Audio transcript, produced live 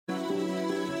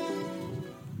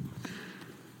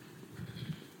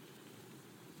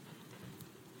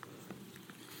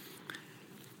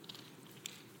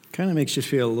Kind of makes you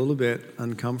feel a little bit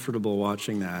uncomfortable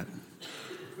watching that.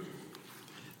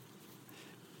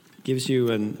 Gives you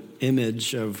an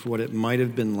image of what it might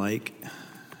have been like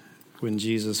when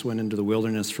Jesus went into the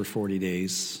wilderness for 40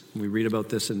 days. We read about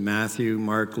this in Matthew,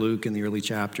 Mark, Luke, in the early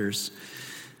chapters.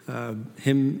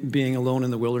 Him being alone in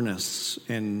the wilderness,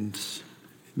 and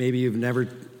maybe you've never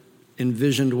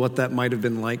envisioned what that might have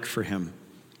been like for him.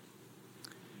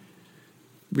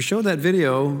 We show that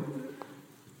video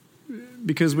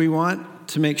because we want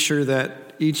to make sure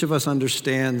that each of us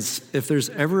understands if there's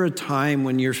ever a time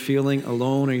when you're feeling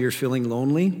alone or you're feeling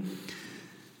lonely,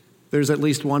 there's at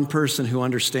least one person who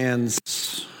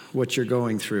understands what you're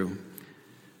going through,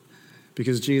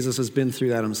 because Jesus has been through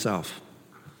that himself.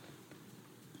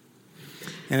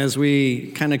 And as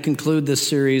we kind of conclude this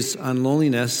series on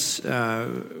loneliness,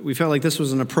 we felt like this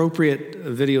was an appropriate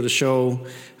video to show,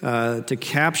 to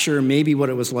capture maybe what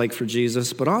it was like for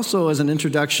Jesus, but also as an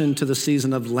introduction to the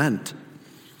season of Lent,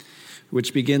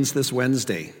 which begins this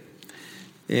Wednesday.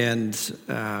 And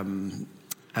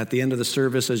at the end of the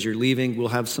service, as you're leaving, we'll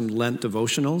have some Lent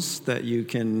devotionals that you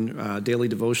can, daily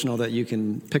devotional that you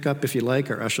can pick up if you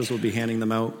like. Our ushers will be handing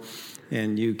them out.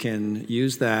 And you can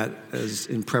use that as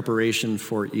in preparation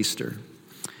for Easter.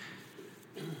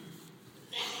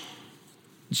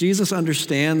 Jesus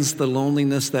understands the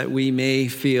loneliness that we may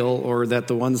feel, or that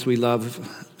the ones we love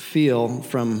feel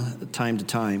from time to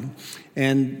time.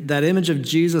 And that image of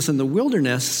Jesus in the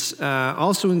wilderness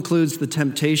also includes the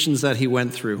temptations that he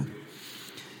went through.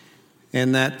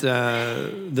 And that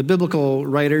the biblical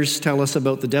writers tell us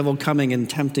about the devil coming and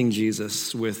tempting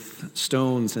Jesus with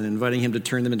stones and inviting him to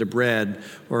turn them into bread,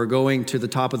 or going to the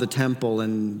top of the temple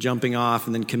and jumping off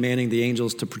and then commanding the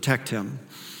angels to protect him,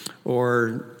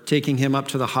 or taking him up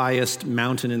to the highest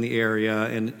mountain in the area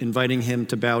and inviting him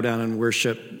to bow down and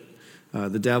worship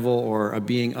the devil or a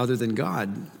being other than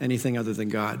God, anything other than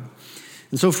God.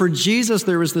 And so for Jesus,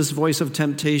 there was this voice of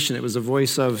temptation. It was a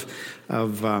voice of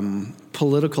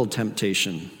political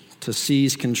temptation to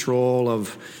seize control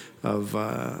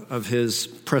of his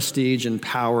prestige and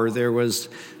power. There was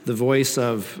the voice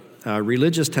of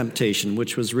religious temptation,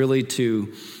 which was really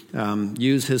to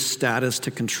use his status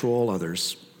to control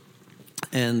others.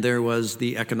 And there was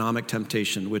the economic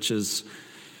temptation, which is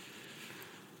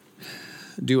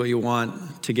do what you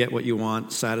want to get what you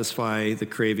want, satisfy the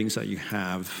cravings that you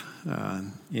have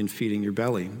in feeding your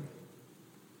belly.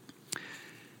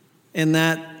 And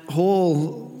that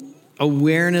whole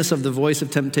awareness of the voice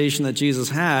of temptation that Jesus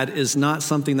had is not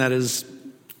something that is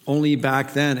only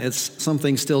back then. It's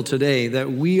something still today,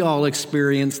 that we all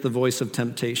experience the voice of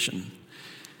temptation.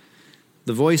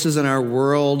 The voices in our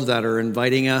world that are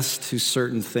inviting us to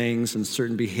certain things and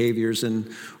certain behaviors.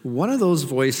 And one of those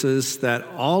voices that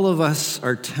all of us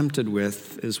are tempted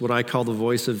with is what I call the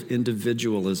voice of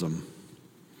individualism.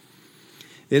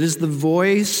 It is the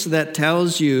voice that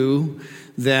tells you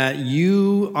that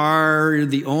you are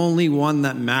the only one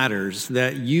that matters,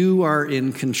 that you are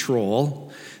in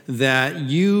control, that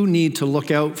you need to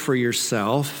look out for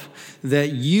yourself,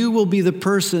 that you will be the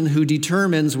person who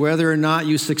determines whether or not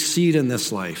you succeed in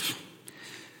this life.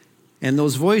 And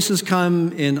those voices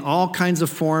come in all kinds of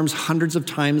forms, hundreds of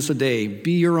times a day.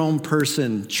 Be your own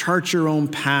person, chart your own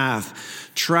path,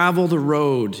 travel the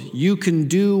road. You can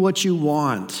do what you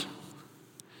want.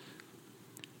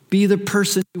 Be the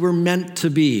person you were meant to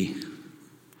be.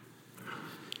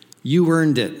 You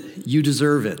earned it. You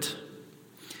deserve it.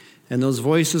 And those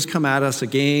voices come at us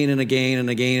again and again and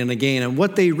again and again. And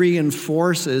what they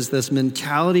reinforce is this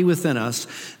mentality within us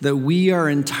that we are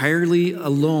entirely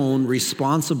alone,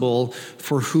 responsible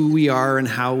for who we are and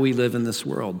how we live in this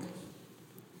world.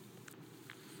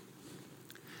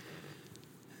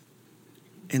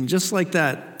 And just like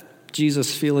that,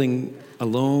 Jesus feeling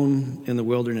alone in the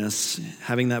wilderness,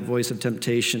 having that voice of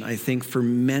temptation, I think for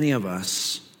many of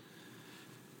us,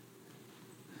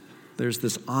 there's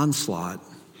this onslaught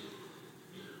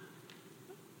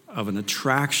of an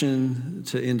attraction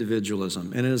to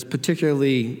individualism. And it is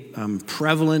particularly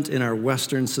prevalent in our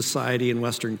Western society and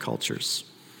Western cultures.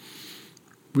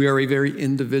 We are a very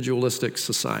individualistic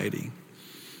society.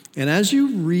 And as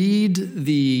you read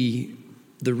the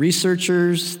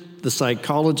researchers, the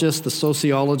psychologists, the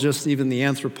sociologists, even the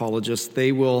anthropologists,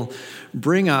 they will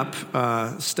bring up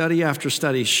study after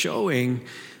study showing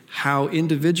how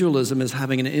individualism is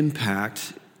having an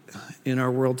impact in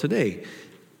our world today,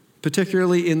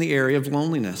 particularly in the area of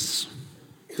loneliness,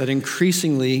 that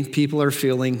increasingly people are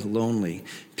feeling lonely.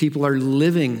 People are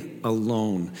living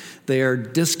alone. They are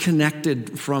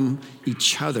disconnected from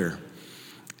each other.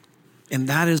 And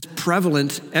that is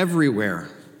prevalent everywhere.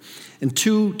 And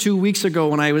two weeks ago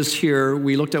when I was here,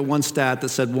 we looked at one stat that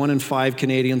said 1 in 5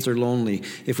 Canadians are lonely.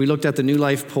 If we looked at the New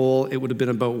Life poll, it would have been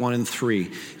about 1 in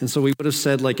 3. And so we would have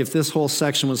said, like, if this whole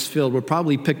section was filled, we'd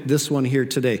probably pick this one here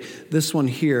today. This one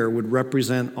here would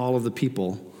represent all of the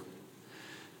people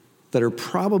that are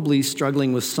probably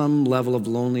struggling with some level of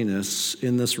loneliness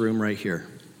in this room right here.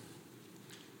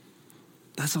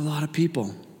 That's a lot of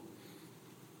people.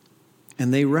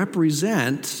 And they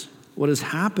represent what is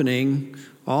happening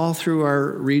all through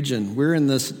our region. We're in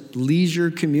this leisure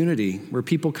community where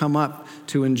people come up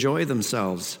to enjoy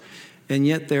themselves. And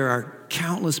yet there are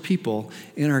countless people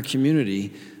in our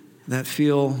community that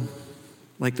feel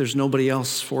like there's nobody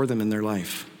else for them in their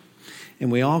life.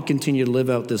 And we all continue to live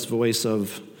out this voice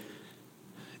of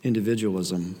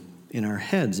individualism in our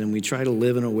heads, and we try to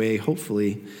live in a way,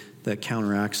 hopefully, that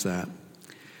counteracts that.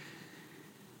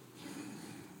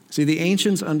 See, the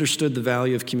ancients understood the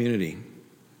value of community.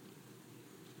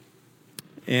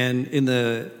 And in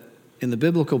the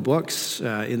biblical books,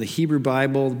 in the Hebrew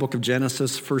Bible, the book of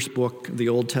Genesis, first book of the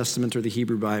Old Testament or the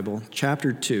Hebrew Bible,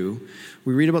 chapter 2,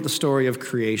 we read about the story of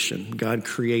creation. God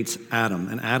creates Adam,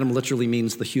 and Adam literally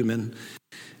means the human.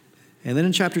 And then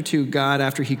in chapter 2, God,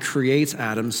 after he creates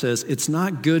Adam, says, it's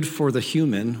not good for the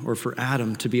human or for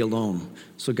Adam to be alone.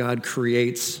 So God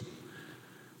creates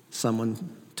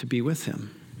someone to be with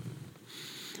him.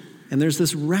 And there's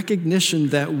this recognition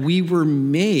that we were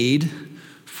made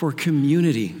for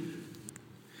community.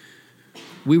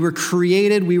 We were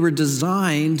created, we were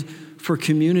designed for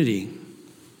community,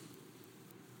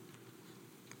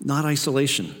 not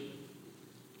isolation.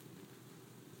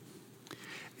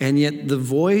 And yet the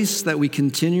voice that we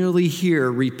continually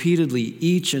hear repeatedly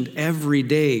each and every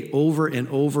day, over and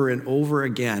over and over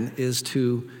again, is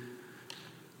to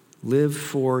live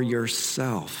for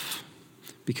yourself,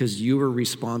 because you are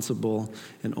responsible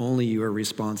and only you are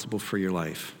responsible for your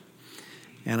life.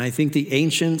 And I think the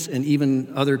ancients and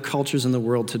even other cultures in the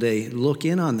world today look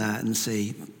in on that and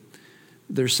say,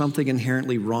 there's something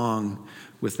inherently wrong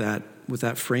with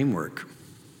that framework.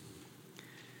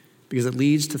 Because it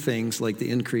leads to things like the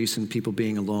increase in people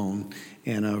being alone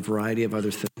and a variety of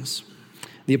other things.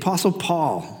 The Apostle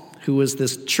Paul, who was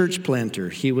this church planter,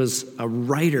 he was a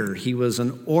writer, he was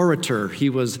an orator, he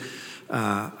was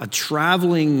a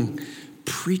traveling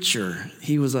preacher.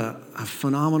 He was a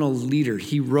phenomenal leader.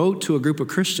 He wrote to a group of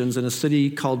Christians in a city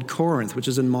called Corinth, which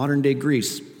is in modern-day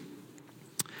Greece.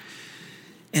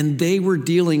 And they were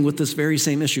dealing with this very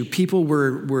same issue. People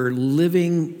were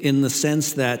living in the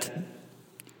sense that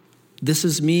this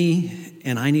is me,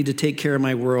 and I need to take care of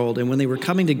my world. And when they were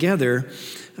coming together,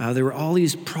 there were all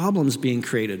these problems being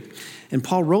created. And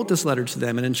Paul wrote this letter to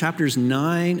them, and in chapters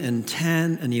 9 and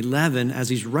 10 and 11, as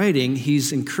he's writing,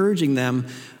 he's encouraging them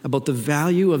about the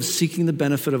value of seeking the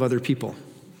benefit of other people.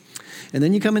 And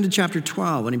then you come into chapter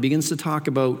 12, and he begins to talk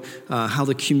about how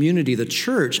the community, the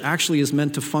church, actually is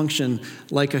meant to function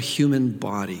like a human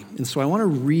body. And so I want to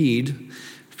read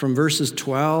from verses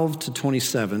 12 to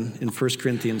 27 in 1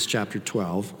 Corinthians chapter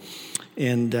 12.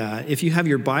 And if you have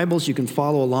your Bibles, you can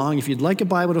follow along. If you'd like a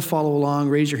Bible to follow along,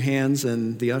 raise your hands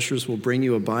and the ushers will bring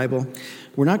you a Bible.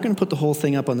 We're not going to put the whole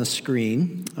thing up on the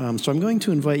screen, so I'm going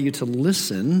to invite you to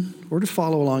listen or to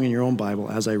follow along in your own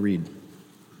Bible as I read.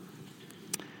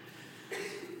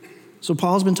 So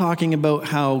Paul's been talking about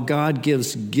how God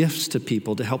gives gifts to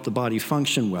people to help the body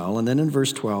function well. And then in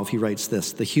verse 12, he writes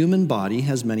this: the human body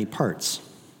has many parts,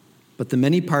 but the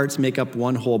many parts make up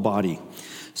one whole body.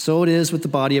 So it is with the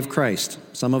body of Christ.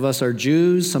 Some of us are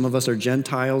Jews, some of us are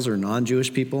Gentiles or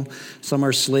non-Jewish people. Some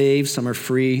are slaves, some are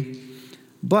free.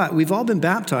 But we've all been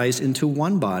baptized into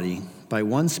one body by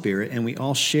one Spirit, and we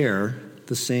all share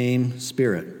the same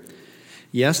Spirit.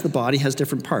 Yes, the body has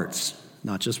different parts,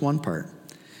 not just one part.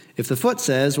 If the foot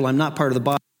says, well, I'm not part of the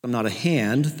body, I'm not a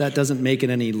hand, that doesn't make it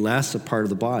any less a part of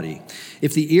the body.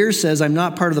 If the ear says, I'm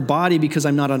not part of the body because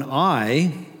I'm not an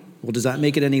eye, well, does that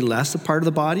make it any less a part of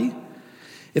the body?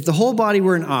 If the whole body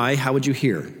were an eye, how would you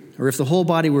hear? Or if the whole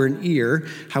body were an ear,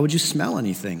 how would you smell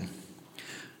anything?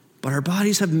 But our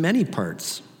bodies have many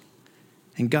parts,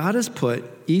 and God has put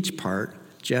each part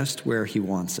just where he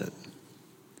wants it.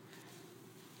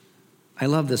 I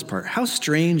love this part. How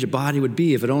strange a body would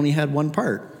be if it only had one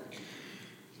part.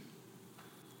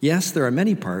 Yes, there are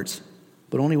many parts,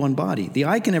 but only one body. The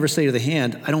eye can never say to the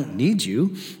hand, I don't need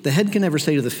you. The head can never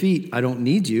say to the feet, I don't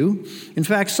need you. In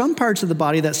fact, some parts of the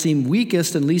body that seem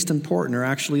weakest and least important are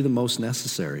actually the most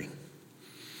necessary.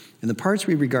 And the parts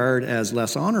we regard as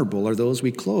less honorable are those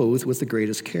we clothe with the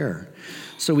greatest care.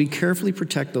 So we carefully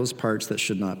protect those parts that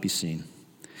should not be seen.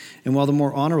 And while the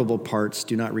more honorable parts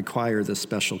do not require this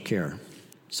special care.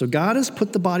 So God has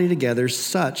put the body together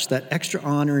such that extra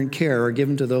honor and care are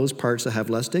given to those parts that have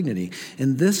less dignity.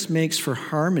 And this makes for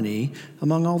harmony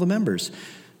among all the members,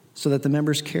 so that the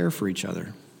members care for each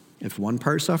other. If one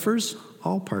part suffers,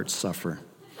 all parts suffer.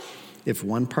 If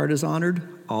one part is honored,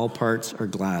 all parts are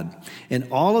glad. And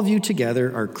all of you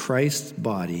together are Christ's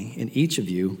body, and each of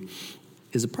you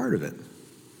is a part of it.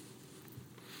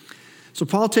 So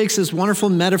Paul takes this wonderful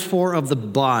metaphor of the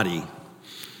body,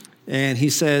 and he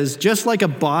says, just like a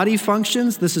body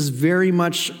functions, this is very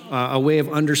much a way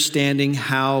of understanding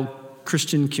how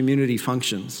Christian community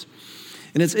functions.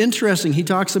 And it's interesting, he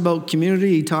talks about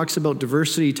community, he talks about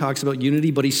diversity, he talks about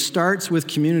unity, but he starts with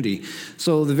community.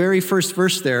 So the very first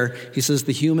verse there, he says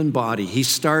the human body. He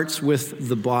starts with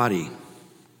the body.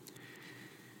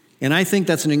 And I think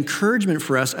that's an encouragement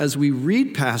for us as we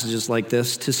read passages like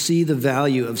this to see the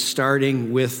value of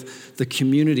starting with the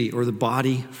community or the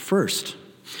body first,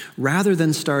 rather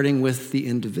than starting with the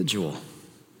individual.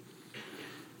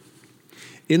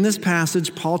 In this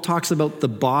passage, Paul talks about the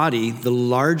body, the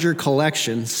larger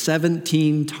collection,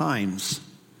 17 times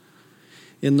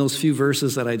in those few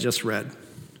verses that I just read.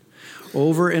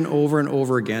 Over and over and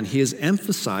over again, he is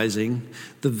emphasizing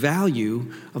the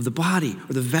value of the body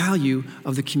or the value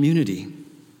of the community.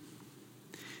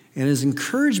 And his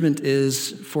encouragement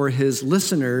is for his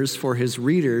listeners, for his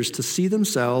readers, to see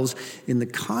themselves in the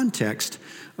context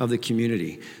of the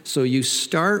community. So you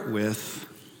start with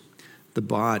the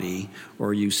body,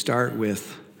 or you start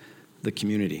with the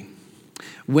community.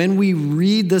 When we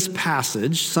read this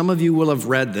passage, some of you will have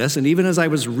read this, and even as I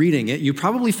was reading it, you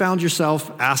probably found yourself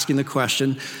asking the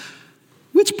question,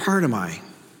 which part am I?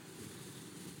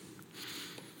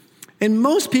 And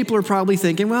most people are probably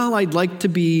thinking, well, I'd like to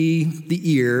be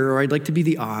the ear, or I'd like to be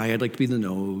the eye, I'd like to be the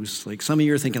nose. Like some of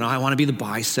you are thinking, oh, I want to be the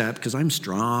bicep because I'm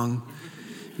strong,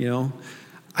 you know.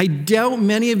 I doubt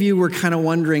many of you were kind of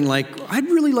wondering, like, I'd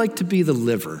really like to be the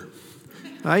liver.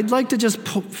 I'd like to just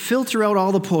filter out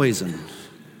all the poison,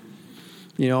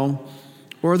 you know.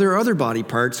 Or there are other body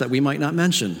parts that we might not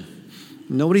mention.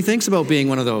 Nobody thinks about being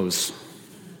one of those.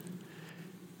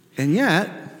 And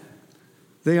yet,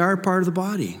 they are part of the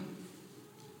body.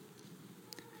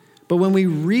 But when we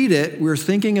read it, we're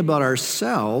thinking about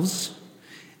ourselves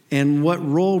and what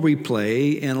role we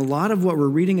play, and a lot of what we're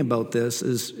reading about this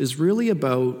is really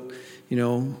about, you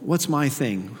know, what's my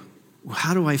thing?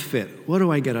 How do I fit? What do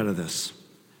I get out of this?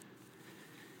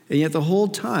 And yet the whole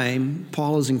time,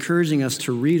 Paul is encouraging us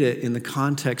to read it in the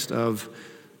context of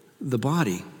the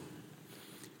body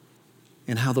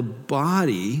and how the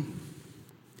body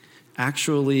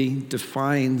actually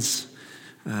defines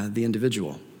the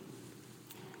individual.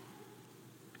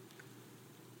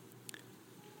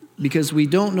 Because we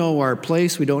don't know our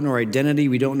place, we don't know our identity,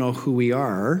 we don't know who we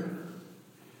are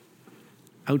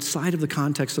outside of the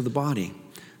context of the body.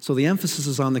 So the emphasis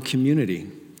is on the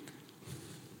community.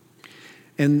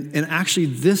 And actually,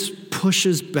 this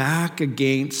pushes back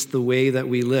against the way that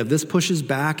we live. This pushes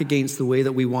back against the way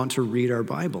that we want to read our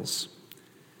Bibles.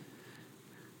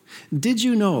 Did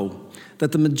you know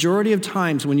that the majority of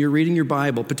times when you're reading your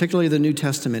Bible, particularly the New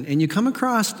Testament, and you come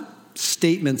across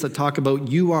statements that talk about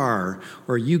you are,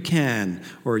 or you can,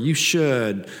 or you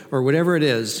should, or whatever it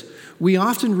is, we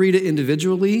often read it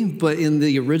individually, but in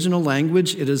the original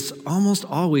language, it is almost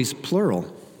always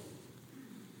plural.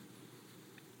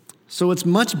 So it's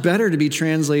much better to be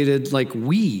translated like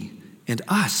we and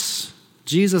us.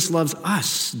 Jesus loves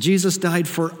us. Jesus died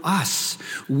for us.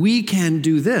 We can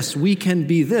do this. We can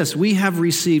be this. We have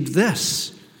received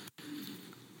this.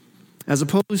 As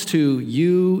opposed to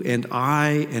you and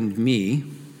I and me,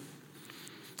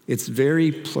 it's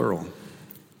very plural.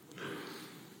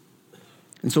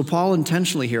 And so Paul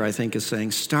intentionally here, I think, is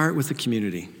saying, start with the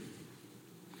community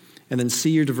and then see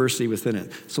your diversity within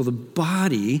it. So the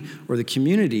body or the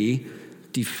community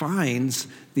defines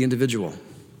the individual.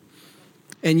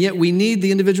 And yet we need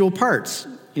the individual parts.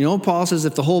 You know, Paul says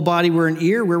if the whole body were an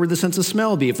ear, where would the sense of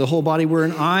smell be? If the whole body were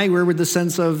an eye, where would the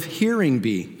sense of hearing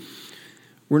be?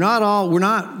 We're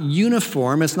not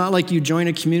uniform. It's not like you join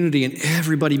a community and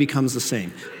everybody becomes the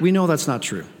same. We know that's not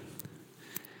true.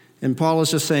 And Paul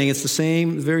is just saying it's the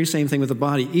very same thing with the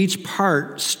body. Each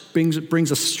part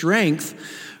brings a strength,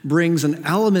 brings an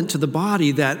element to the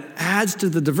body that adds to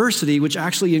the diversity, which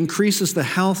actually increases the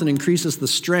health and increases the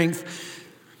strength,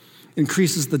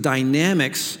 increases the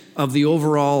dynamics of the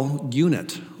overall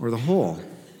unit or the whole.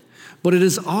 But it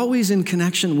is always in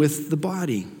connection with the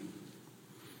body.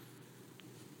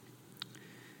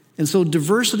 And so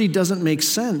diversity doesn't make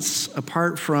sense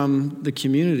apart from the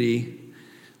community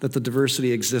that the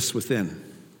diversity exists within.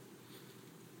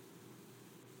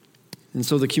 And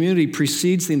so the community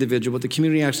precedes the individual, but the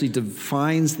community actually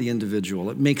defines the individual.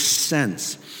 It makes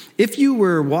sense. If you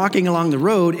were walking along the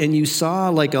road and you saw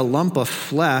like a lump of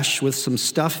flesh with some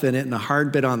stuff in it and a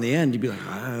hard bit on the end, you'd be like,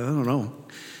 I don't know.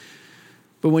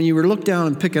 But when you were to look down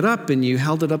and pick it up and you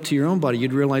held it up to your own body,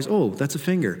 you'd realize, oh, that's a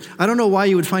finger. I don't know why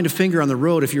you would find a finger on the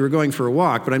road if you were going for a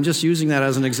walk, but I'm just using that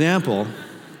as an example.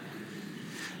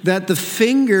 That the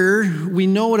finger, we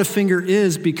know what a finger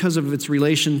is because of its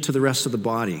relation to the rest of the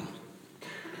body.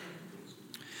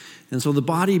 And so the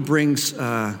body brings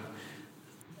a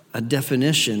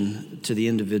definition to the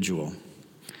individual.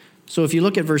 So if you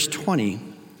look at verse 20,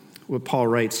 what Paul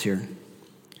writes here,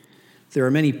 there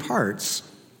are many parts,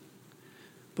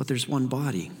 but there's one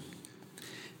body.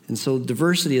 And so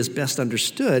diversity is best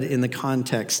understood in the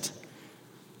context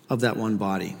of that one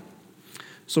body.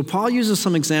 So Paul uses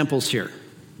some examples here.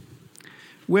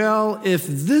 Well, if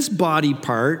this body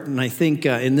part, and I think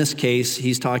in this case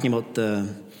he's talking about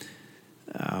the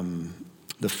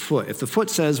foot. If the foot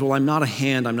says, well, I'm not a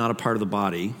hand, I'm not a part of the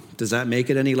body, does that make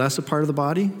it any less a part of the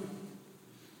body?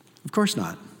 Of course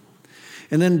not.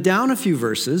 And then down a few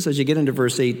verses, as you get into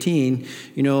verse 18,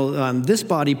 this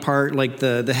body part, like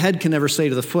the head can never say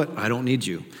to the foot, I don't need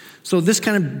you. So this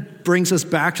kind of brings us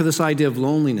back to this idea of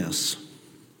loneliness.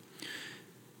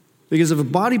 Because if a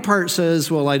body part says,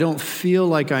 well, I don't feel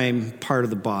like I'm part of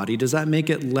the body, does that make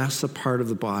it less a part of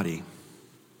the body?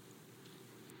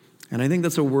 And I think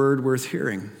that's a word worth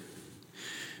hearing.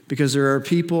 Because there are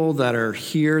people that are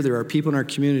here, there are people in our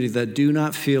community that do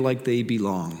not feel like they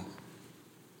belong.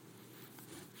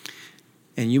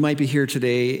 And you might be here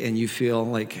today and you feel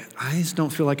like, I just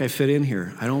don't feel like I fit in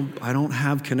here. I don't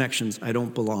have connections. I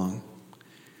don't belong.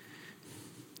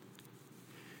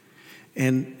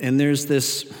 And there's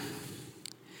this,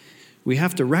 we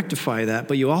have to rectify that,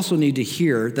 but you also need to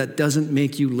hear that doesn't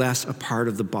make you less a part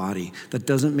of the body. That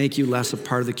doesn't make you less a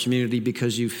part of the community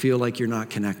because you feel like you're not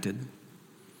connected.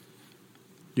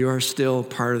 You are still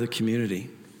part of the community.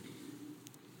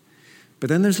 But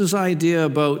then there's this idea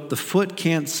about the foot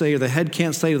can't say, or the head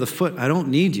can't say to the foot, I don't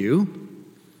need you.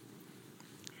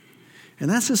 And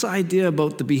that's this idea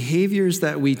about the behaviors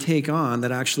that we take on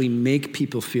that actually make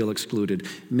people feel excluded,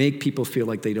 make people feel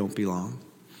like they don't belong.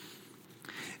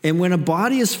 And when a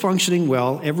body is functioning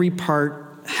well, every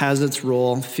part has its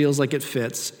role, feels like it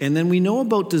fits. And then we know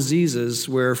about diseases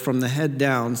where from the head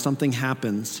down, something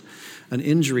happens, an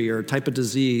injury or a type of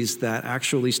disease that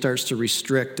actually starts to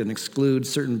restrict and exclude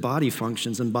certain body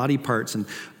functions and body parts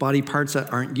that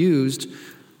aren't used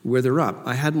wither up.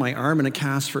 I had my arm in a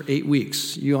cast for 8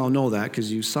 weeks. You all know that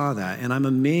because you saw that. And I'm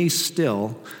amazed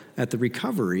still at the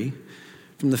recovery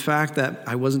from the fact that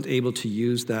I wasn't able to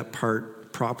use that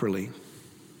part properly.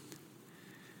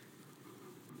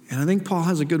 And I think Paul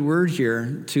has a good word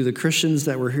here to the Christians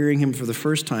that were hearing him for the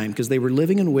first time because they were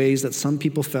living in ways that some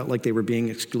people felt like they were being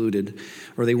excluded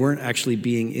or they weren't actually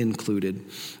being included.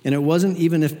 And it wasn't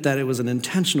even that it was an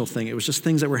intentional thing. It was just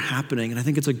things that were happening. And I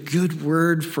think it's a good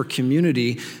word for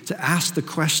community to ask the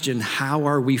question, how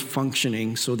are we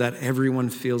functioning so that everyone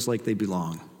feels like they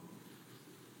belong?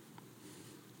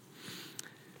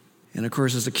 And of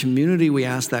course, as a community, we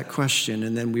ask that question,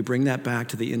 and then we bring that back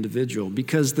to the individual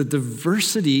because the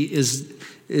diversity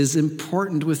is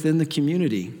important within the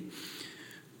community.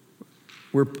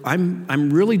 I'm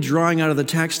really drawing out of the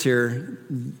text here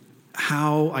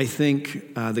how I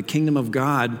think the kingdom of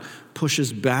God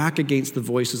pushes back against the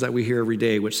voices that we hear every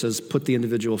day, which says, put the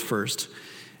individual first.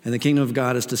 And the kingdom of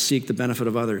God is to seek the benefit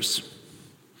of others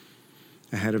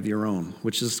ahead of your own,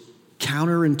 which is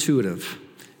counterintuitive.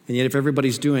 And yet if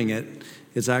everybody's doing it,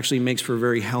 it actually makes for a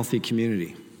very healthy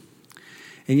community.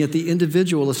 And yet the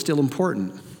individual is still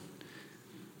important.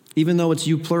 Even though it's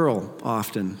you plural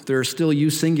often, there are still you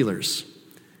singulars.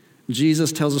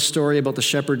 Jesus tells a story about the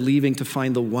shepherd leaving to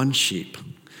find the one sheep.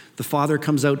 The father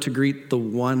comes out to greet the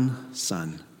one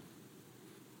son.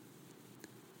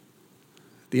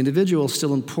 The individual is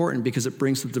still important because it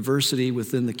brings the diversity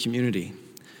within the community,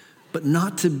 but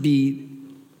not to be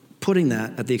putting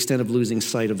that at the extent of losing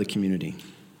sight of the community.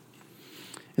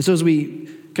 And so as we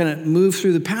kind of move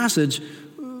through the passage,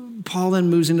 Paul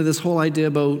then moves into this whole idea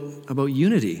about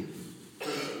unity.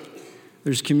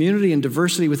 There's community and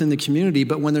diversity within the community,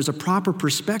 but when there's a proper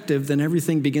perspective, then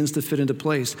everything begins to fit into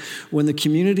place. When the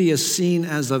community is seen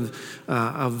as of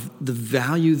the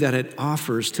value that it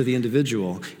offers to the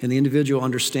individual, and the individual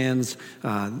understands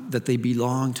that they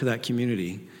belong to that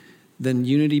community, then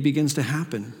unity begins to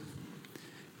happen.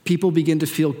 People begin to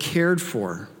feel cared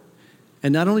for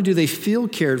And not only do they feel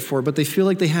cared for, but they feel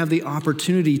like they have the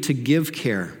opportunity to give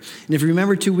care. And if you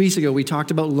remember 2 weeks ago, we talked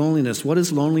about loneliness. What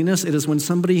is loneliness? It is when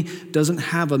somebody doesn't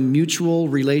have a mutual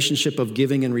relationship of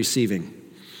giving and receiving.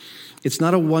 It's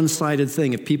not a one-sided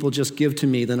thing. If people just give to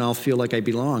me, then I'll feel like I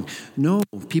belong. No,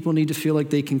 people need to feel like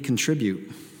they can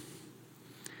contribute.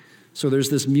 So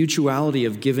there's this mutuality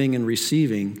of giving and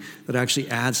receiving that actually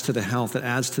adds to the health, that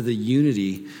adds to the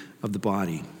unity of the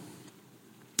body.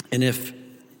 And if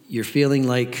you're feeling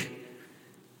like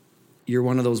you're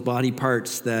one of those body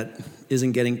parts that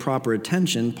isn't getting proper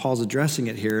attention, Paul's addressing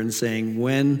it here and saying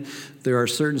when there are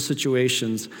certain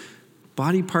situations,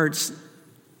 body parts,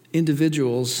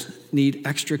 individuals need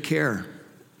extra care,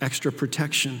 extra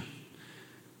protection,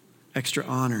 extra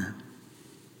honor.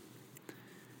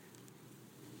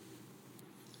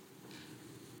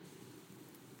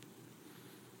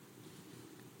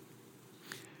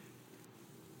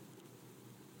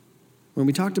 When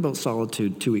we talked about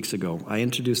solitude 2 weeks ago, I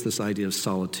introduced this idea of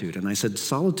solitude, and I said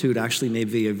solitude actually may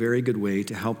be a very good way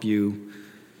to help you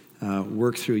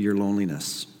work through your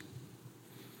loneliness.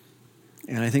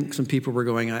 And I think some people were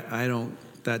going,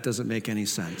 that doesn't make any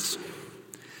sense.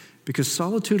 Because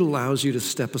solitude allows you to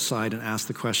step aside and ask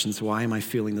the questions, why am I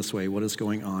feeling this way? What is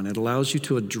going on? It allows you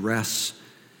to address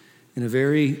in a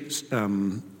very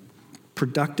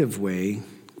productive way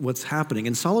what's happening.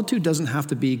 And solitude doesn't have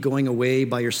to be going away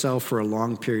by yourself for a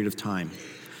long period of time.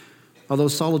 Although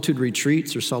solitude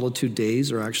retreats or solitude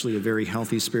days are actually a very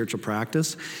healthy spiritual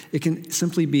practice, it can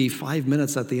simply be 5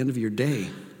 minutes at the end of your day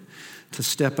to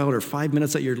step out, or 5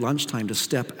 minutes at your lunchtime to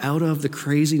step out of the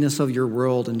craziness of your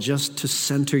world and just to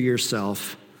center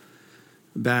yourself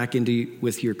back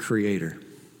with your Creator.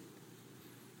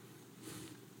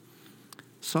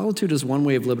 Solitude is one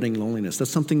way of limiting loneliness. That's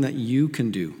something that you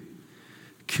can do.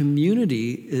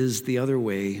 Community is the other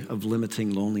way of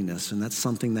limiting loneliness, and that's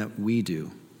something that we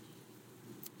do.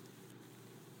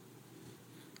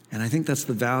 And I think that's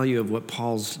the value of what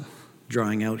Paul's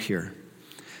drawing out here.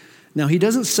 Now, he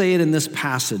doesn't say it in this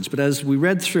passage, but as we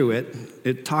read through it,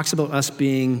 it talks about us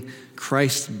being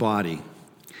Christ's body.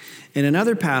 And in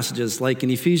other passages, like in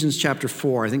Ephesians chapter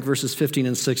 4, I think verses 15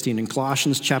 and 16, in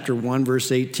Colossians chapter 1,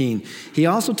 verse 18, he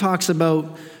also talks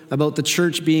about the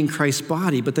church being Christ's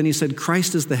body, but then he said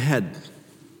Christ is the head.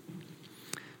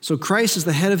 So Christ is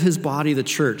the head of his body, the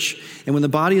church. And when the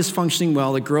body is functioning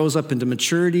well, it grows up into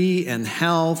maturity and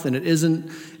health, and it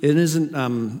isn't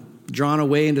drawn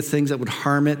away into things that would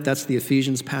harm it. That's the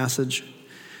Ephesians passage.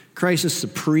 Christ is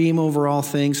supreme over all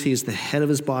things. He is the head of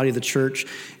his body, the church.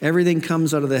 Everything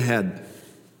comes out of the head.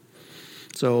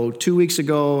 So 2 weeks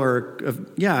ago,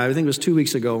 I think it was 2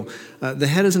 weeks ago, the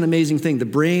head is an amazing thing. The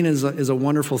brain is a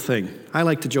wonderful thing. I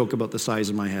like to joke about the size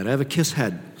of my head. I have a kiss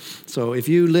head. So if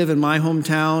you live in my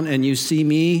hometown and you see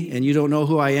me and you don't know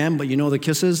who I am, but you know the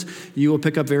kisses, you will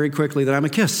pick up very quickly that I'm a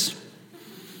kiss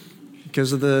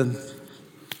because of the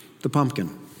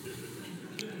pumpkin.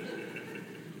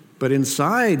 But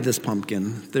inside this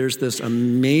pumpkin, there's this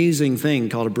amazing thing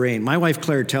called a brain. My wife,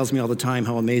 Claire, tells me all the time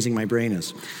how amazing my brain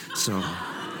is. So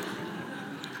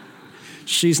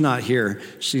she's not here.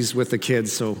 She's with the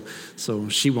kids, so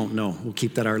she won't know. We'll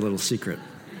keep that our little secret.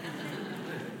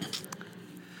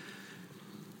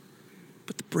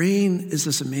 But the brain is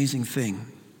this amazing thing.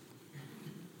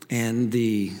 And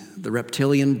the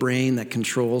reptilian brain that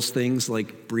controls things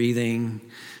like breathing,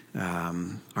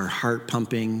 our heart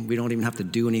pumping, we don't even have to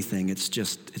do anything. It's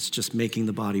just making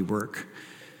the body work.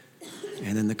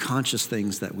 And then the conscious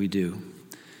things that we do.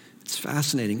 It's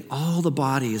fascinating. All the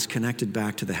body is connected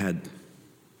back to the head.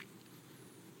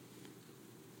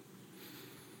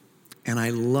 And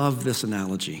I love this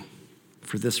analogy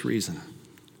for this reason.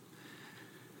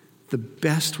 The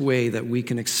best way that we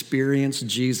can experience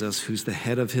Jesus, who's the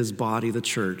head of his body, the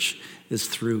church, is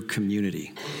through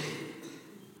community.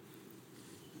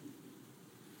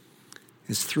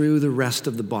 Is through the rest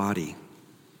of the body.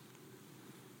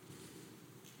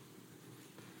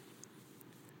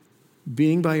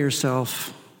 Being by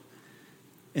yourself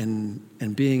and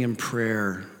being in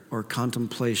prayer or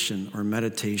contemplation or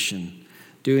meditation,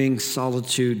 doing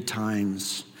solitude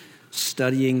times,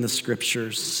 studying the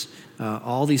scriptures,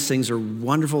 all these things are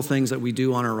wonderful things that we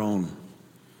do on our own.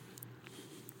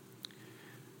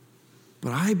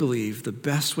 But I believe the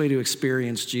best way to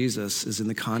experience Jesus is in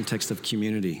the context of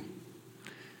community.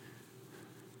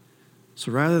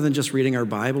 So rather than just reading our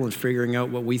Bible and figuring out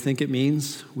what we think it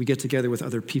means, we get together with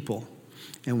other people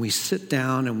and we sit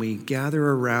down and we gather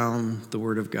around the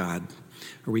Word of God,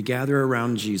 or we gather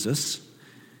around Jesus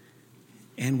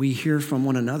and we hear from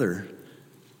one another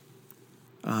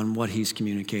on what he's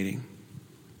communicating.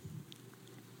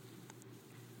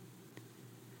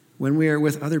 when we are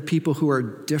with other people who are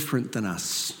different than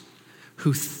us,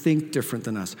 who think different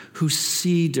than us, who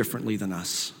see differently than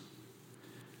us.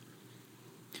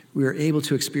 We are able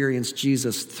to experience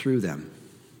Jesus through them.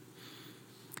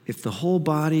 If the whole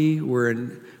body were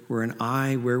an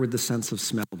eye, where would the sense of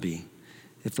smell be?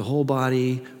 If the whole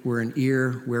body were an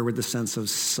ear, where would the sense of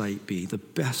sight be? The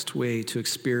best way to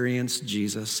experience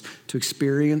Jesus, to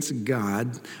experience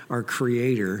God, our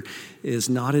Creator, is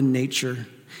not in nature.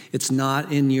 It's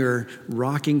not in your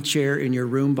rocking chair in your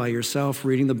room by yourself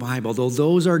reading the Bible, though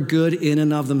those are good in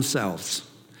and of themselves.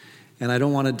 And I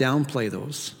don't want to downplay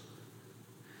those.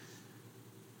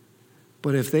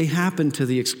 But if they happen to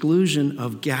the exclusion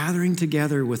of gathering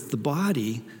together with the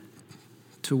body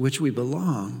to which we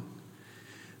belong,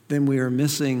 then we are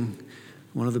missing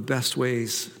one of the best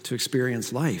ways to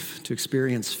experience life, to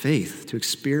experience faith, to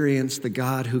experience the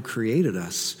God who created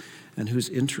us and who's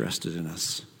interested in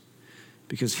us,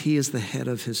 because he is the head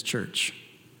of his church.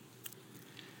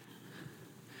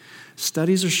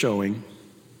 Studies are showing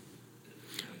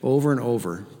over and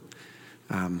over.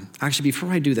 Actually, before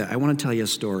I do that, I want to tell you a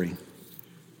story.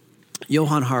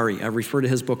 Johann Hari, I refer to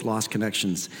his book, Lost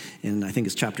Connections, in I think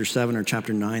it's chapter 7 or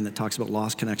chapter 9 that talks about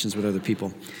lost connections with other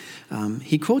people.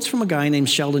 He quotes from a guy named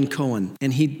Sheldon Cohen,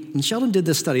 and Sheldon did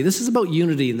this study. This is about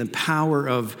unity and the power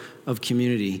of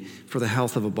community for the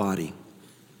health of a body.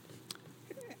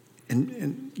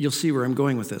 And you'll see where I'm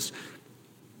going with this.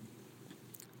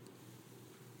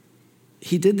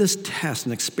 He did this test,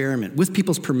 an experiment, with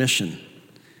people's permission.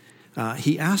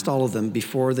 He asked all of them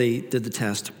before they did the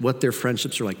test what their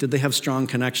friendships were like. Did they have strong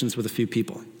connections with a few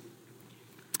people?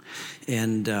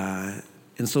 And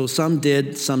so some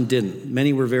did, some didn't.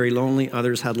 Many were very lonely.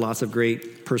 Others had lots of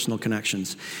great personal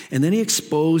connections. And then he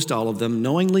exposed all of them,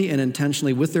 knowingly and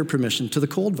intentionally, with their permission, to the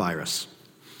cold virus.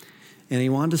 And he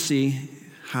wanted to see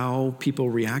how people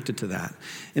reacted to that.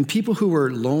 And people who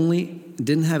were lonely,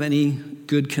 didn't have any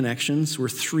good connections, were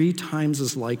 3 times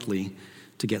as likely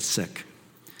to get sick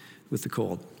with the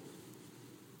cold.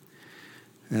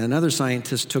 And another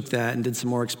scientist took that and did some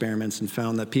more experiments and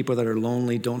found that people that are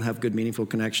lonely, don't have good, meaningful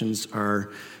connections, are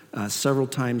several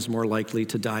times more likely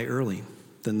to die early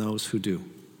than those who do.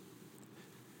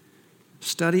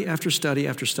 Study after study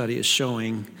after study is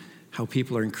showing how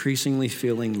people are increasingly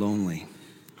feeling lonely.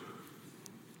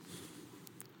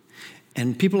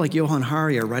 And people like Johann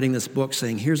Hari are writing this book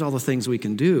saying, here's all the things we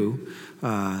can do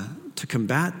to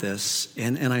combat this.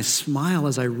 And I smile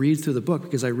as I read through the book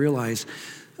because I realize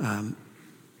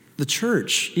the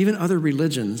church, even other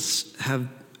religions, have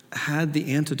had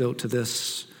the antidote to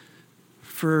this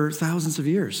for thousands of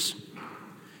years.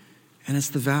 And it's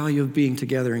the value of being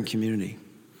together in community.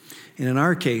 And in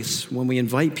our case, when we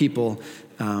invite people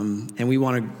and we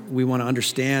want to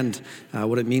understand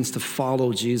what it means to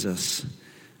follow Jesus,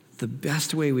 the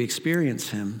best way we experience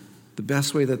him, the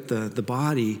best way that the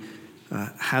body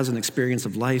has an experience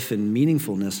of life and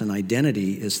meaningfulness and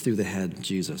identity is through the head,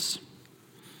 Jesus.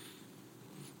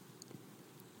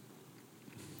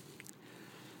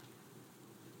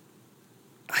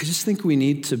 I just think we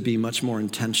need to be much more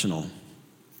intentional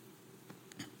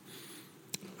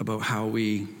about how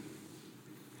we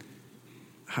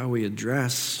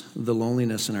address the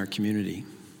loneliness in our community.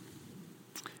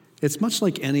 It's much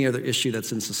like any other issue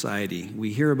that's in society.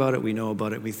 We hear about it, we know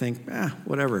about it, we think,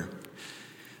 whatever.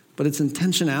 But it's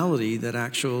intentionality that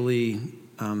actually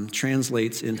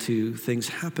translates into things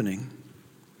happening.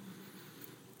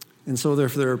 And so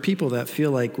if there are people that feel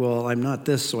like, well, I'm not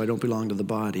this, so I don't belong to the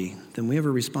body, then we have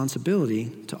a responsibility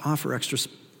to offer extra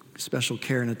special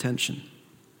care and attention.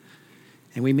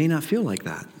 And we may not feel like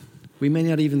that. We may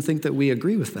not even think that we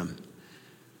agree with them.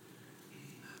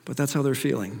 But that's how they're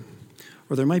feeling.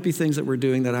 Or there might be things that we're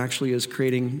doing that actually is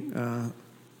creating,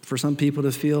 for some people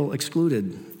to feel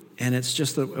excluded. And it's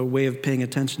just a way of paying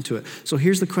attention to it. So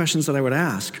here's the questions that I would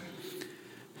ask.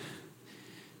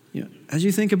 As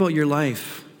you think about your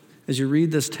life, as you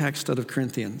read this text out of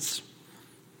Corinthians,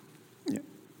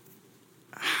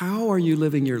 how are you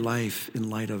living your life in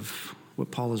light of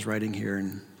what Paul is writing here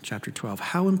in chapter 12?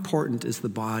 How important is the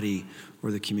body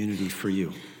or the community for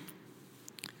you?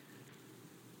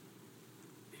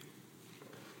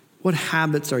 What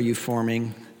habits are you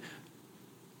forming?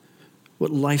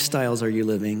 What lifestyles are you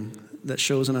living that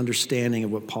shows an understanding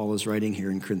of what Paul is writing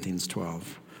here in Corinthians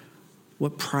 12?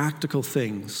 What practical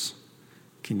things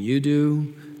can you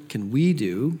do, can we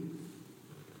do,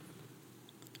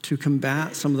 to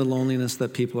combat some of the loneliness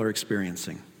that people are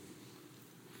experiencing?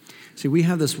 See, we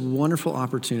have this wonderful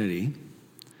opportunity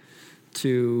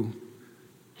to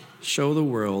show the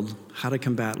world how to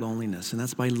combat loneliness, and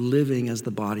that's by living as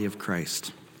the body of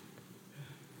Christ.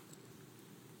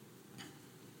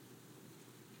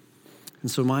 And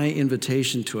so my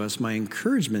invitation to us, my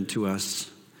encouragement to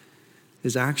us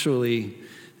is actually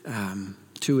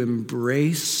to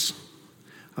embrace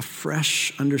a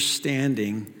fresh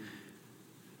understanding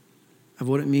of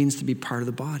what it means to be part of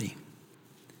the body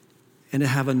and to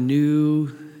have a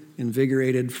new,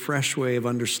 invigorated, fresh way of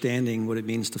understanding what it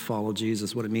means to follow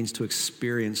Jesus, what it means to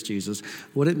experience Jesus,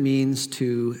 what it means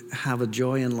to have a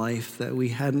joy in life that we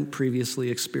hadn't previously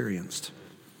experienced.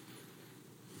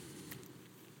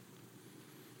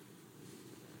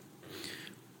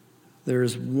 There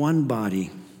is one body,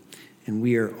 and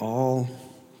we are all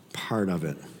part of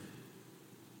it.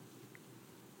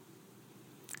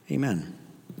 Amen.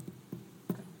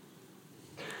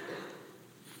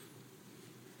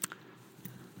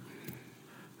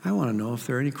 I want to know if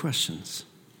there are any questions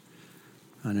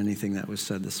on anything that was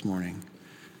said this morning.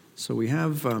 So we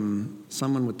have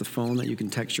someone with the phone that you can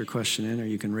text your question in, or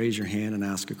you can raise your hand and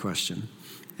ask a question.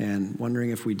 And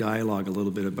wondering if we dialogue a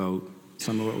little bit about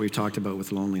some of what we've talked about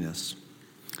with loneliness.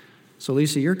 So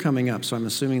Lisa, you're coming up, so I'm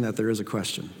assuming that there is a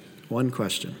question. One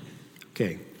question.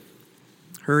 Okay.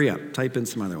 Hurry up. Type in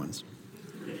some other ones.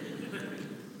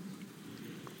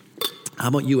 How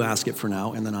about you ask it for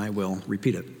now, and then I will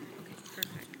repeat it.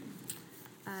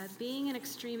 Being an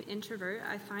extreme introvert,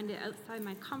 I find it outside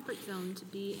my comfort zone to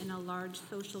be in a large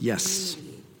social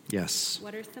community. Yes.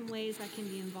 What are some ways I can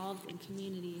be involved in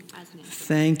community as an introvert?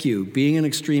 Thank you. Being an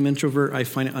extreme introvert, I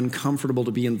find it uncomfortable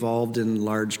to be involved in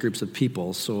large groups of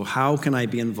people. So how can I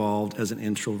be involved as an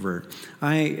introvert?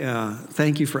 I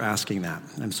thank you for asking that.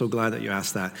 I'm so glad that you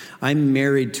asked that. I'm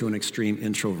married to an extreme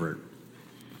introvert.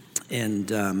 And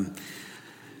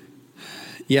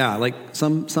like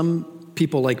some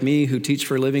people like me who teach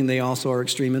for a living, they also are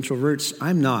extreme introverts.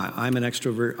 I'm not. I'm an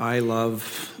extrovert. I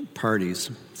love parties.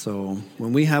 So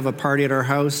when we have a party at our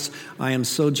house, I am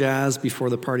so jazzed before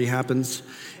the party happens.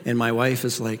 And my wife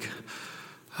is like,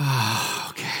 oh,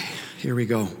 okay, here we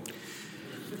go.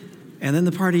 And then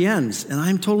the party ends, and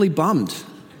I'm totally bummed.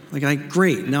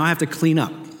 Great, now I have to clean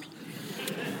up.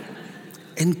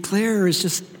 And Claire is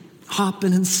just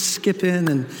hopping and skipping,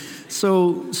 and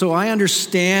So I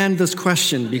understand this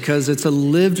question because it's a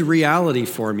lived reality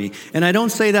for me. And I don't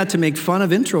say that to make fun of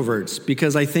introverts,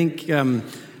 because I think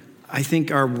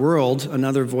our world,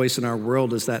 another voice in our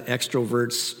world, is that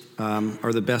extroverts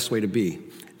are the best way to be.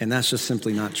 And that's just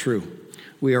simply not true.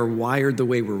 We are wired the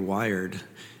way we're wired.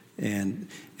 And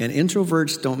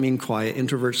introverts don't mean quiet.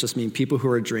 Introverts just mean people who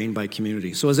are drained by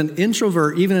community. So as an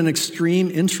introvert, even an extreme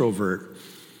introvert,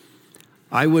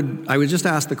 I would just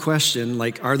ask the question,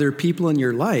 are there people in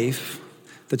your life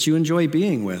that you enjoy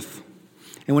being with?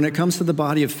 And when it comes to the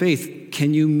body of faith,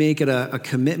 can you make it a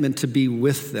commitment to be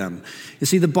with them? You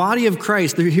see, the body of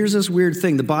Christ, here's this weird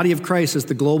thing. The body of Christ is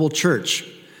the global church.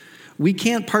 We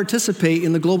can't participate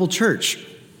in the global church.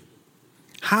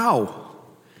 How?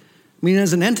 I mean,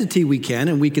 as an entity we can,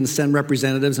 and we can send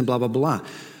representatives and blah, blah, blah.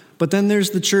 But then there's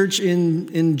the church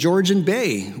in Georgian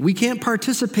Bay. We can't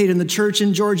participate in the church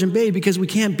in Georgian Bay because we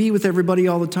can't be with everybody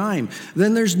all the time.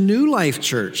 Then there's New Life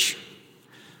Church.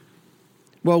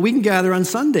 Well, we can gather on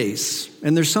Sundays,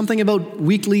 and there's something about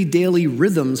weekly, daily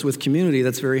rhythms with community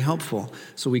that's very helpful.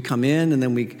 So we come in, and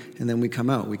then we come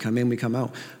out. We come in, we come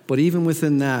out. But even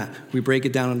within that, we break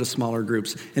it down into smaller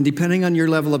groups. And depending on your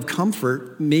level of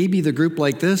comfort, maybe the group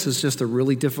like this is just a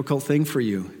really difficult thing for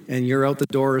you, and you're out the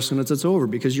door as soon as it's over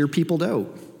because you're peopled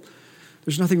out.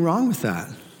 There's nothing wrong with that.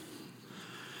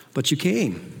 But you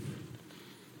came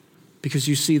because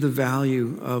you see the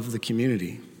value of the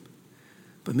community.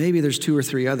 But maybe there's 2 or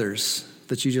 3 others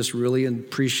that you just really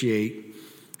appreciate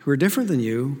who are different than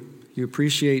you. You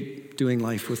appreciate doing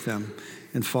life with them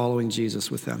and following Jesus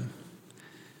with them.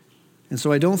 And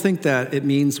so I don't think that it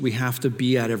means we have to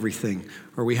be at everything,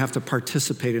 or we have to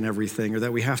participate in everything, or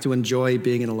that we have to enjoy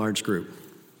being in a large group.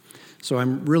 So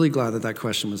I'm really glad that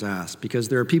question was asked, because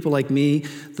there are people like me,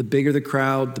 the bigger the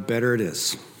crowd, the better it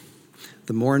is.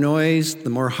 The more noise,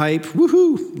 the more hype,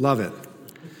 woohoo, love it.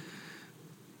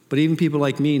 But even people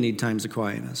like me need times of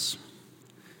quietness.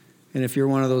 And if you're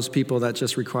one of those people that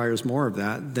just requires more of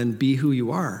that, then be who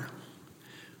you are.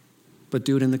 But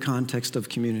do it in the context of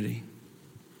community.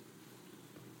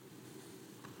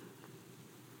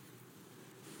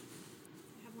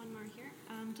 I have one more here.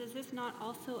 Does this not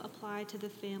also apply to the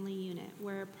family unit,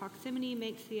 where proximity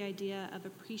makes the idea of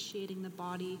appreciating the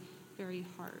body very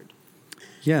hard?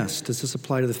 Yes. Does this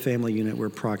apply to the family unit where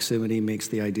proximity makes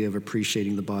the idea of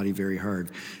appreciating the body very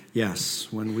hard? Yes.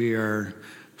 When we are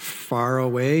far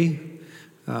away,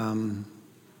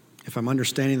 if I'm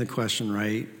understanding the question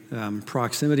right,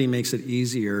 proximity makes it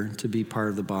easier to be part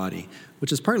of the body,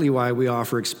 which is partly why we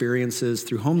offer experiences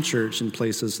through home church in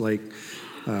places like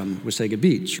Wasaga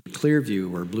Beach, or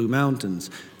Clearview, or Blue Mountains,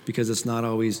 because it's not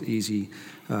always easy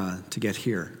to get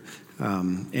here.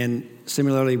 And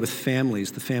similarly with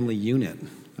families, the family unit,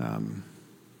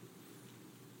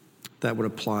 that would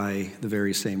apply the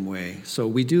very same way. So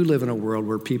we do live in a world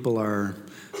where people are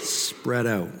spread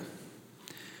out,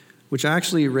 which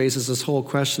actually raises this whole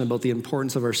question about the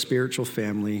importance of our spiritual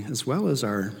family as well as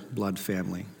our blood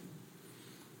family,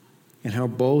 and how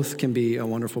both can be a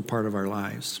wonderful part of our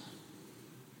lives.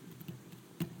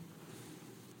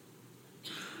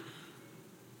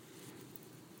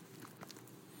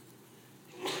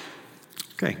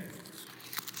 Okay.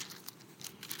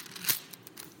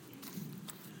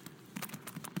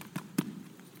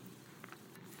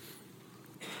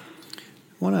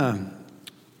 I want to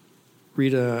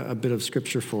read a bit of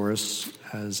scripture for us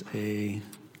as a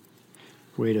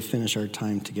way to finish our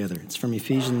time together. It's from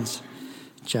Ephesians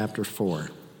chapter 4.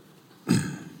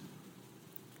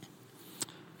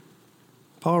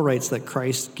 Paul writes that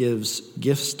Christ gives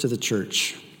gifts to the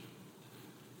church: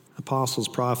 apostles,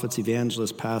 prophets,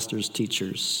 evangelists, pastors,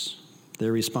 teachers.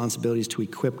 Their responsibility is to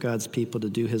equip God's people to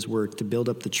do his work, to build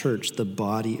up the church, the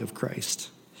body of Christ.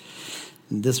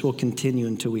 And this will continue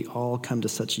until we all come to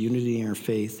such unity in our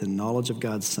faith and knowledge of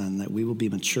God's Son that we will be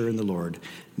mature in the Lord,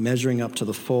 measuring up to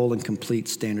the full and complete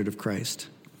standard of Christ.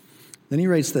 Then he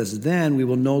writes this: then we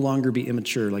will no longer be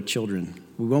immature like children.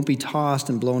 We won't be tossed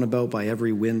and blown about by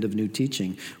every wind of new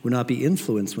teaching. We will not be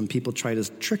influenced when people try to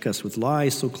trick us with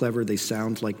lies so clever they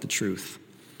sound like the truth.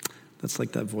 That's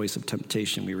like that voice of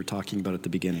temptation we were talking about at the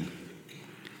beginning.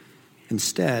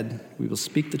 Instead, we will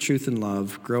speak the truth in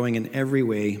love, growing in every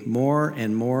way more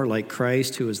and more like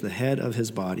Christ, who is the head of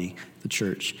his body, the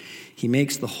church. He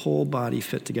makes the whole body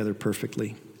fit together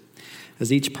perfectly.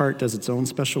 As each part does its own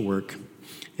special work,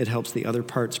 it helps the other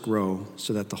parts grow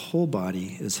so that the whole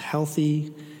body is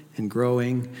healthy and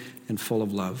growing and full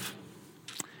of love.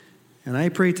 And I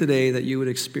pray today that you would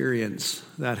experience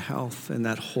that health and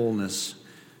that wholeness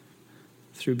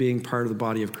through being part of the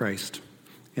body of Christ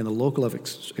and the local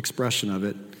expression of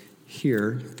it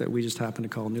here that we just happen to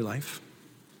call New Life.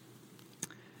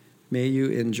 May you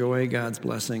enjoy God's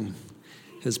blessing,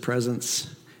 his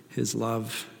presence, his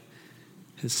love,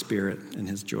 his spirit, and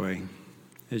his joy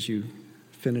as you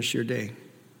finish your day.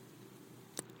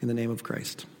 In the name of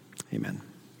Christ, amen.